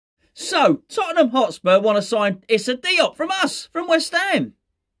So, Tottenham Hotspur want to sign Issa Diop from us, from West Ham.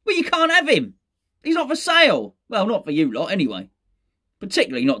 Well, you can't have him. He's not for sale. Well, not for you lot, anyway.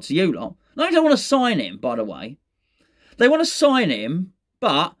 Particularly not to you lot. No, they don't want to sign him, by the way. They want to sign him,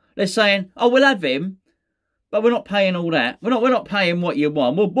 but they're saying, oh, we'll have him, but we're not paying all that. We're not paying what you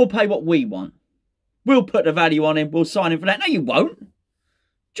want. We'll pay what we want. We'll put the value on him. We'll sign him for that. No, you won't.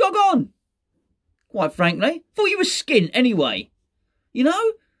 Jog on. Quite frankly. Thought you were skint anyway. You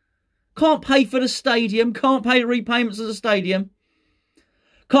know? Can't pay for the stadium. Can't pay the repayments of the stadium.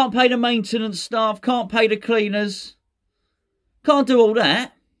 Can't pay the maintenance staff. Can't pay the cleaners. Can't do all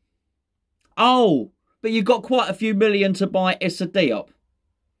that. Oh, but you've got quite a few million to buy Issa Diop.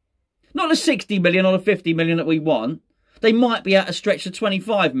 Not the 60 million or the 50 million that we want. They might be able to stretch to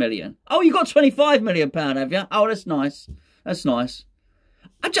 25 million. Oh, you got 25 million pound, have you? Oh, that's nice. That's nice.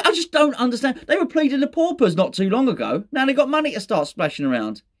 I just don't understand. They were pleading the paupers not too long ago. Now they got money to start splashing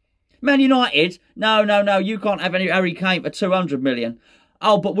around. Man United, no, you can't have any Harry Kane for 200 million.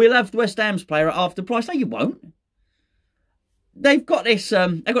 Oh, but we'll have West Ham's player at half the price. No, you won't. They've got this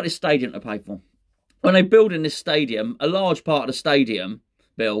stadium to pay for. When they're building this stadium, a large part of the stadium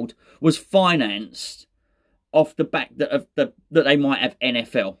build was financed off the back that they might have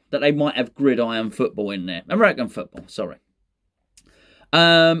NFL, that they might have gridiron football in there. American football, sorry.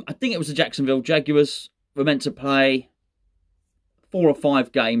 I think it was the Jacksonville Jaguars were meant to play 4 or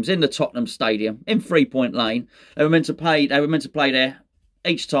 5 games in the Tottenham Stadium in 3 Point Lane. They were meant to play there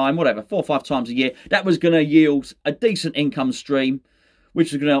each time, whatever, 4 or 5 times a year. That was going to yield a decent income stream,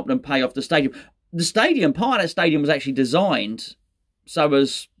 which was going to help them pay off the stadium. The stadium, part of that stadium was actually designed so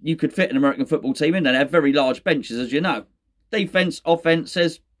as you could fit an American football team in there. They have very large benches, as you know. Defence, offence,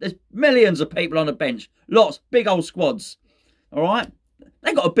 there's millions of people on the bench. Lots, big old squads. All right?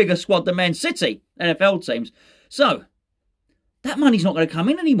 They've got a bigger squad than Man City, NFL teams. So, that money's not going to come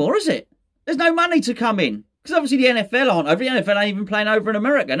in anymore, is it? There's no money to come in. Because obviously the NFL aren't over. The NFL ain't even playing over in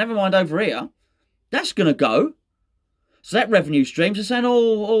America. Never mind over here. That's going to go. So that revenue streams are saying,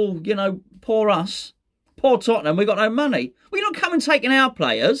 oh, you know, poor us. Poor Tottenham, we got no money. Well, you're not coming taking our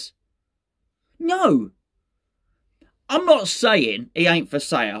players. No. I'm not saying he ain't for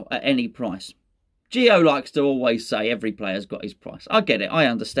sale at any price. Gio likes to always say every player's got his price. I get it. I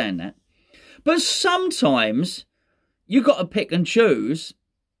understand that. But sometimes you got to pick and choose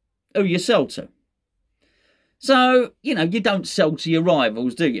who you sell to. So, you know, you don't sell to your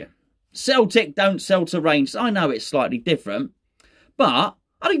rivals, do you? Celtic don't sell to Rangers. I know it's slightly different. But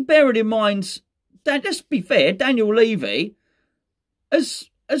I think bearing in mind, let's be fair, Daniel Levy has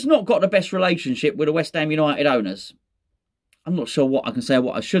not got the best relationship with the West Ham United owners. I'm not sure what I can say or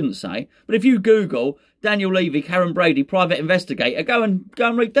what I shouldn't say. But if you Google Daniel Levy, Karen Brady, private investigator, go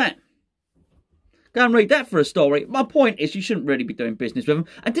and read that. Go and read that for a story. My point is you shouldn't really be doing business with them.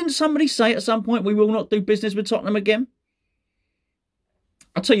 And didn't somebody say at some point we will not do business with Tottenham again?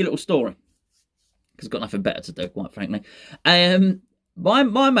 I'll tell you a little story. Because I've got nothing better to do, quite frankly. My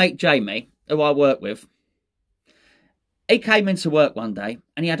mate Jamie, who I work with, he came into work one day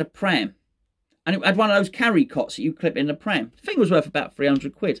and he had a pram. And it had one of those carry cots that you clip in the pram. The thing was worth about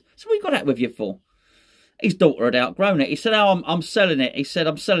 300 quid. So what you got that with you for? His daughter had outgrown it. He said, oh, I'm selling it. He said,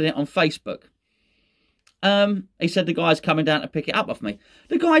 I'm selling it on Facebook. He said, the guy's coming down to pick it up off me.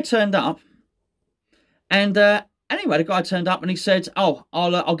 The guy turned up. And anyway, the guy turned up and he said, oh,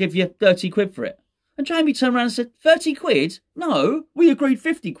 I'll give you 30 quid for it. And Jamie turned around and said, 30 quid? No, we agreed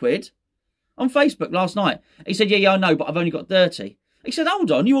 50 quid on Facebook last night. He said, yeah, I know, but I've only got 30. He said, hold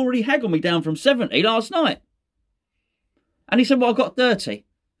on, you already haggled me down from 70 last night. And he said, well, I've got 30.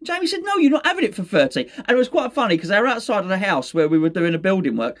 And Jamie said, no, you're not having it for 30. And it was quite funny because they were outside of the house where we were doing the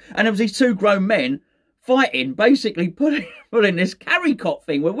building work. And there was these 2 grown men fighting, basically putting this carry cot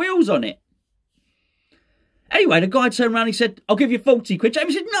thing with wheels on it. Anyway, the guy turned around and he said, I'll give you 40 quid.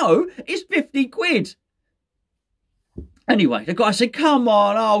 Jamie said, no, it's 50 quid. Anyway, the guy said, come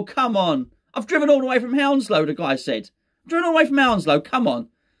on, oh, come on. I've driven all the way from Hounslow, the guy said. Driven all the way from Hounslow, come on.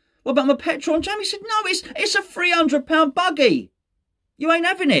 What about my petrol? And Jamie said, no, it's a £300 buggy. You ain't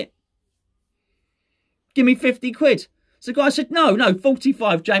having it. Give me 50 quid. So the guy said, no,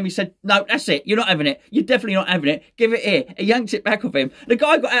 45. Jamie said, no, that's it. You're not having it. You're definitely not having it. Give it here. He yanked it back off him. The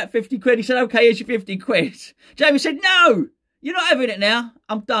guy got out 50 quid. He said, okay, here's your 50 quid. Jamie said, no, you're not having it now.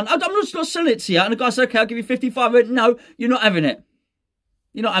 I'm done. I'm just not selling it to you. And the guy said, okay, I'll give you 55. I went, no, you're not having it.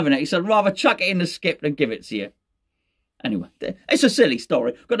 You're not having it. He said, rather chuck it in the skip than give it to you. Anyway, it's a silly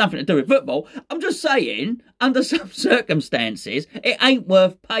story. Got nothing to do with football. I'm just saying, under some circumstances, it ain't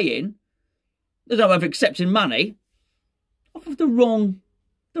worth paying. There's no worth accepting money off of the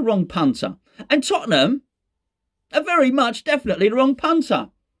wrong punter. And Tottenham are very much definitely the wrong punter.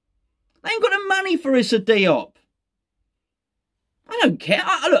 They ain't got the money for Issa Diop. I don't care.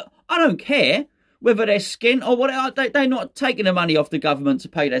 I don't care whether they're skint or whatever. They're not taking the money off the government to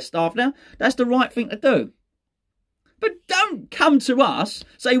pay their staff now. That's the right thing to do. But don't come to us,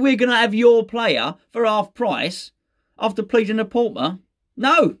 say we're going to have your player for half price after pleading the pauper.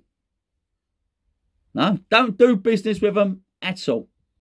 No. No, don't do business with them at all.